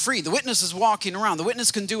already free. The witness is walking around. The witness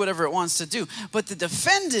can do whatever it wants to do. But the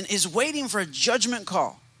defendant is waiting for a judgment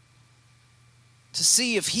call to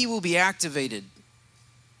see if he will be activated.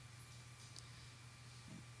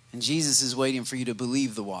 And Jesus is waiting for you to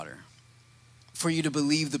believe the water, for you to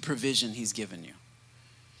believe the provision he's given you,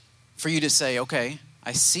 for you to say, okay,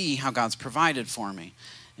 I see how God's provided for me.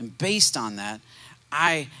 And based on that,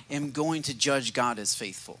 I am going to judge God as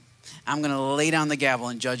faithful. I'm going to lay down the gavel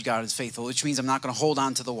and judge God as faithful, which means I'm not going to hold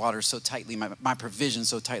on to the water so tightly, my provision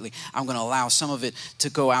so tightly. I'm going to allow some of it to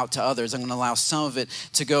go out to others. I'm going to allow some of it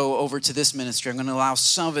to go over to this ministry. I'm going to allow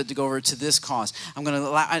some of it to go over to this cause. I'm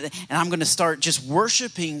going to start just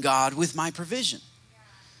worshiping God with my provision.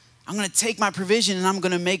 I'm going to take my provision and I'm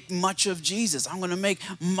going to make much of Jesus. I'm going to make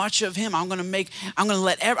much of him. I'm going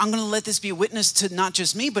to let this be a witness to not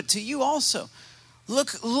just me, but to you also.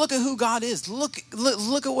 Look at who God is. Look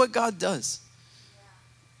at what God does.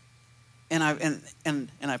 And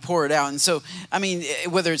I pour it out. And so, I mean,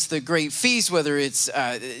 whether it's the great feast, whether it's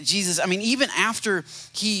Jesus, I mean, even after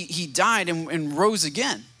he died and rose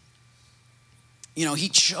again, you know, he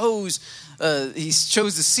chose the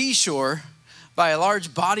seashore by a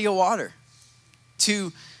large body of water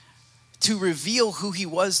to reveal who he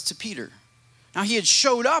was to Peter. Now, he had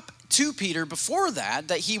showed up to Peter before that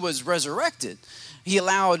he was resurrected. He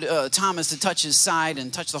allowed Thomas to touch his side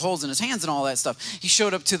and touch the holes in his hands and all that stuff. He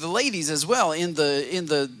showed up to the ladies as well in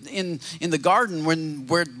the garden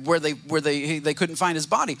where they couldn't find his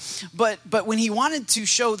body. But when he wanted to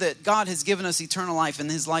show that God has given us eternal life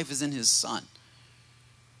and his life is in his Son,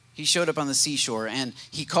 he showed up on the seashore and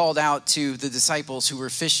he called out to the disciples who were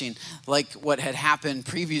fishing, like what had happened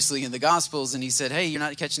previously in the Gospels. And he said, hey, you're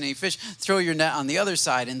not catching any fish. Throw your net on the other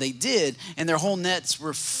side. And they did. And their whole nets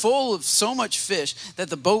were full of so much fish that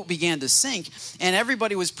the boat began to sink. And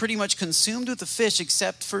everybody was pretty much consumed with the fish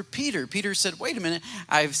except for Peter. Peter said, wait a minute,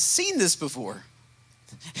 I've seen this before.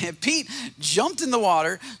 And Pete jumped in the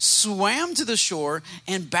water, swam to the shore,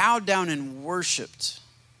 and bowed down and worshiped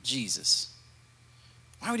Jesus.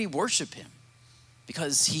 Why would he worship him?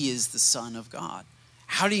 Because he is the Son of God.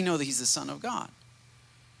 How do you know that he's the Son of God?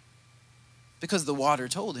 Because the water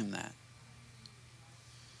told him that.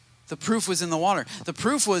 The proof was in the water. The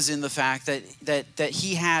proof was in the fact that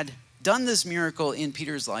he had done this miracle in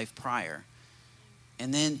Peter's life prior.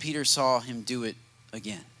 And then Peter saw him do it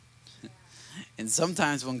again. And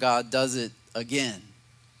sometimes when God does it again,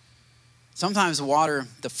 sometimes water,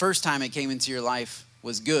 the first time it came into your life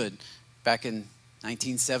was good back in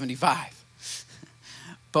 1975.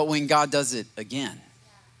 But when God does it again,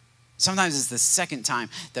 sometimes it's the second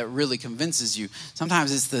time that really convinces you.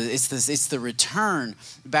 Sometimes it's the return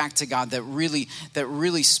back to God that really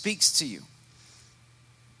speaks to you.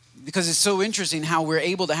 Because it's so interesting how we're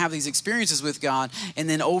able to have these experiences with God, and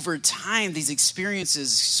then over time these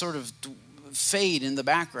experiences sort of fade in the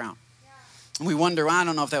background. And we wonder, well, I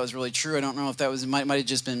don't know if that was really true. I don't know if that was might have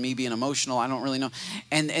just been me being emotional. I don't really know.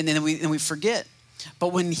 And then we forget. But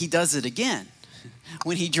when he does it again,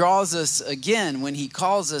 when he draws us again, when he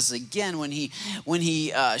calls us again, when he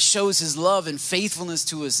shows his love and faithfulness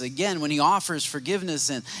to us again, when he offers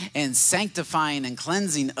forgiveness and sanctifying and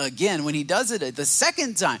cleansing again, when he does it the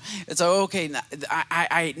second time, it's like, okay,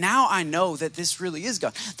 now I know that this really is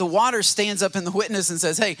God. The water stands up in the witness and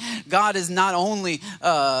says, hey, God is not only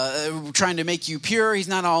trying to make you pure, he's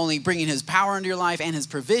not only bringing his power into your life and his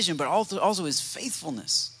provision, but also his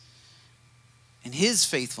faithfulness. And his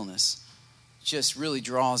faithfulness just really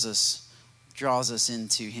draws us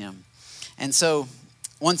into him. And so,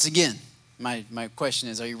 once again, my question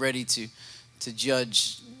is, are you ready to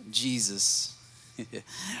judge Jesus?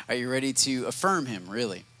 Are you ready to affirm him,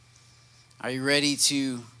 really? Are you ready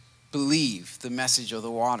to believe the message of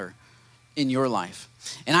the water in your life?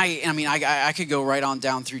 And I could go right on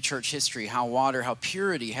down through church history, how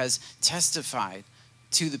purity has testified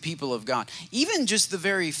to the people of God. Even just the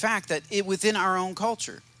very fact that within our own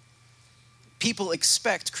culture, people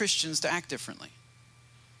expect Christians to act differently.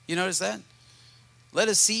 You notice that? Let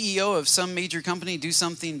a CEO of some major company do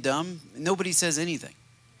something dumb, nobody says anything.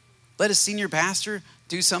 Let a senior pastor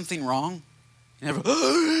do something wrong, and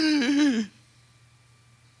everyone,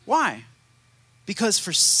 why? Because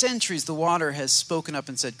for centuries the water has spoken up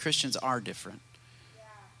and said Christians are different. Yeah.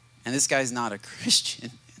 And this guy's not a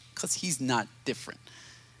Christian because he's not different.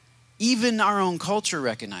 Even our own culture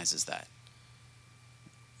recognizes that.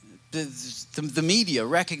 The media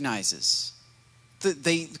recognizes that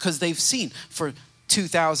because they've seen for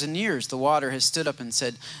 2,000 years the water has stood up and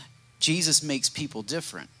said Jesus makes people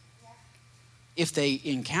different. If they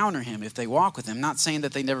encounter him, if they walk with him, not saying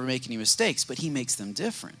that they never make any mistakes, but he makes them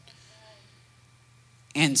different.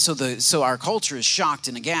 And so our culture is shocked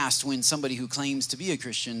and aghast when somebody who claims to be a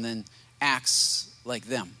Christian then acts like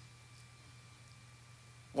them.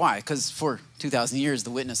 Why? Because for 2,000 years, the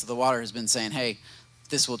witness of the water has been saying, hey,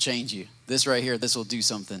 this will change you. This right here, this will do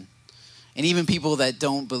something. And even people that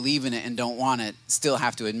don't believe in it and don't want it still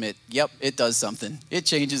have to admit, yep, it does something. It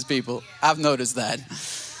changes people. I've noticed that.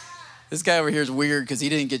 This guy over here is weird because he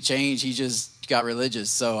didn't get changed. He just got religious.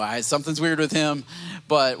 So something's weird with him.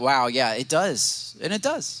 But wow, yeah, it does. And it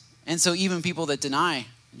does. And so even people that deny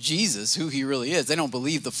Jesus, who he really is, they don't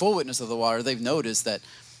believe the full witness of the water. They've noticed that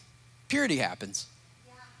purity happens.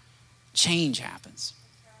 Change happens.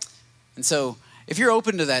 And so if you're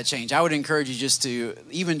open to that change, I would encourage you just to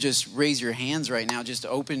even just raise your hands right now, just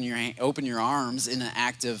open your arms in an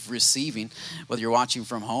act of receiving, whether you're watching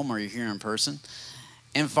from home or you're here in person.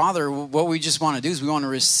 And Father, what we just want to do is we want to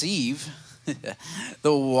receive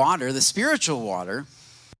the water, the spiritual water